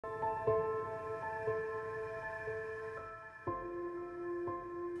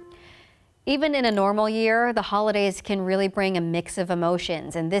Even in a normal year, the holidays can really bring a mix of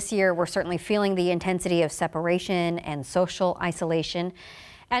emotions. And this year, we're certainly feeling the intensity of separation and social isolation.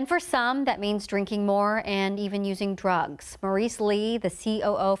 And for some, that means drinking more and even using drugs. Maurice Lee, the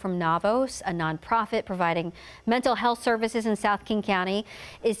COO from Navos, a nonprofit providing mental health services in South King County,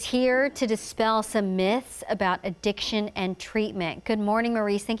 is here to dispel some myths about addiction and treatment. Good morning,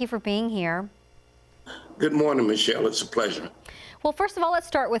 Maurice. Thank you for being here. Good morning, Michelle. It's a pleasure. Well, first of all, let's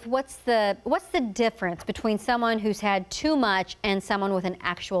start with what's the difference between someone who's had too much and someone with an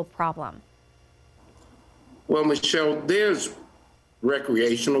actual problem? Well, Michelle, there's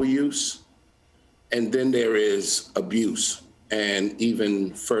recreational use, and then there is abuse, and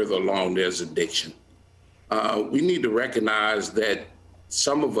even further along, there's addiction. We need to recognize that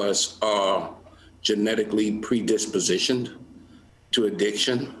some of us are genetically predispositioned to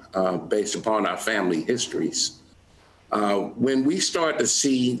addiction based upon our family histories. When we start to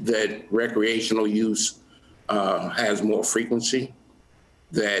see that recreational use has more frequency,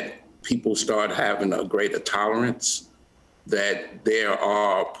 that people start having a greater tolerance, that there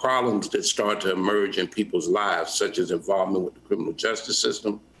are problems that start to emerge in people's lives, such as involvement with the criminal justice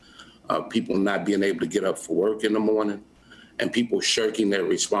system, people not being able to get up for work in the morning, and people shirking their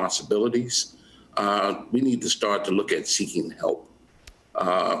responsibilities, we need to start to look at seeking help.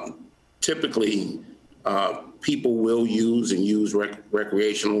 Typically, people will use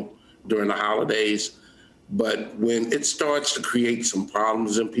recreational during the holidays, but when it starts to create some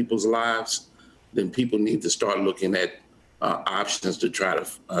problems in people's lives, then people need to start looking at options to try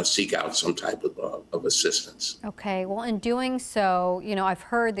to seek out some type of assistance. Okay, well, in doing so, I've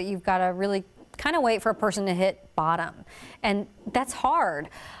heard that you've got to really kind of wait for a person to hit bottom, and that's hard.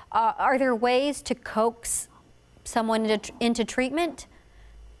 Are there ways to coax someone into treatment?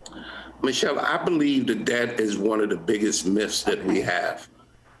 Michelle, I believe that is one of the biggest myths that we have.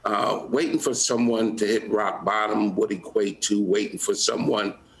 Waiting for someone to hit rock bottom would equate to waiting for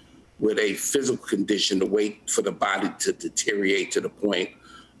someone with a physical condition to wait for the body to deteriorate to the point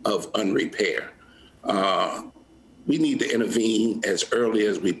of unrepair. We need to intervene as early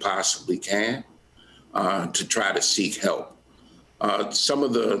as we possibly can to try to seek help. Some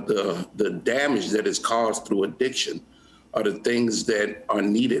of the damage that is caused through addiction are the things that are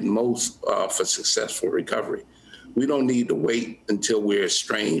needed most for successful recovery. We don't need to wait until we're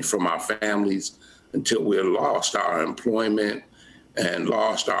estranged from our families, until we're lost our employment and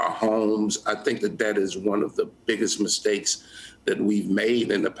lost our homes. I think that is one of the biggest mistakes that we've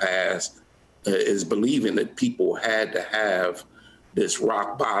made in the past, is believing that people had to have this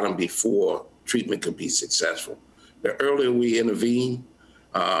rock bottom before treatment could be successful. The earlier we intervene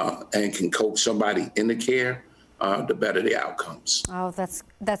and can coax somebody into care, the better the outcomes. Oh,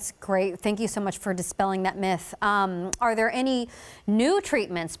 that's great. Thank you so much for dispelling that myth. Are there any new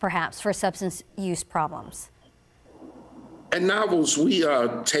treatments, perhaps, for substance use problems? At Navos, we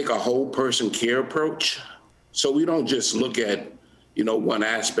take a whole person care approach. So we don't just look at, one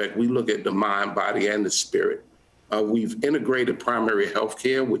aspect. We look at the mind, body, and the spirit. We've integrated primary health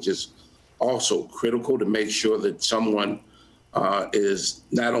care, which is also critical to make sure that someone is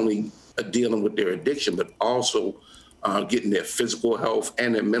not only dealing with their addiction, but also getting their physical health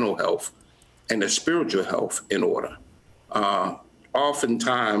and their mental health and their spiritual health in order.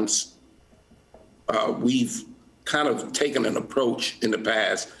 Oftentimes, we've kind of taken an approach in the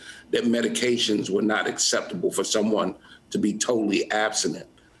past that medications were not acceptable for someone to be totally abstinent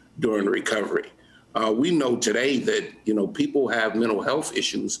during recovery. We know today that, people have mental health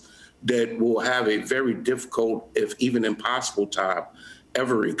issues that will have a very difficult, if even impossible time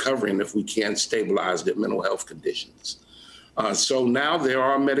ever recovering if we can't stabilize their mental health conditions. So now there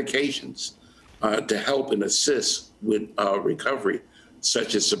are medications to help and assist with recovery,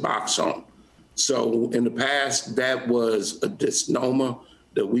 such as Suboxone. So in the past, that was a misnomer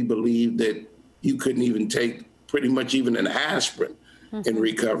that we believed that you couldn't even take pretty much even an aspirin in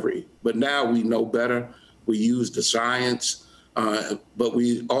recovery. But now we know better. We use the science, but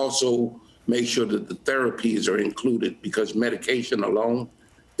we also make sure that the therapies are included, because medication alone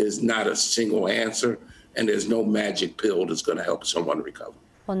is not a single answer, and there's no magic pill that's going to help someone recover.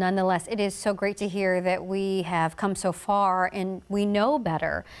 Well, nonetheless, it is so great to hear that we have come so far and we know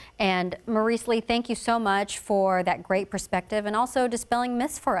better. And Maurice Lee, thank you so much for that great perspective and also dispelling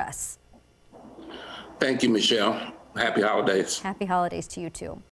myths for us. Thank you, Michelle. Happy holidays. Happy holidays to you too.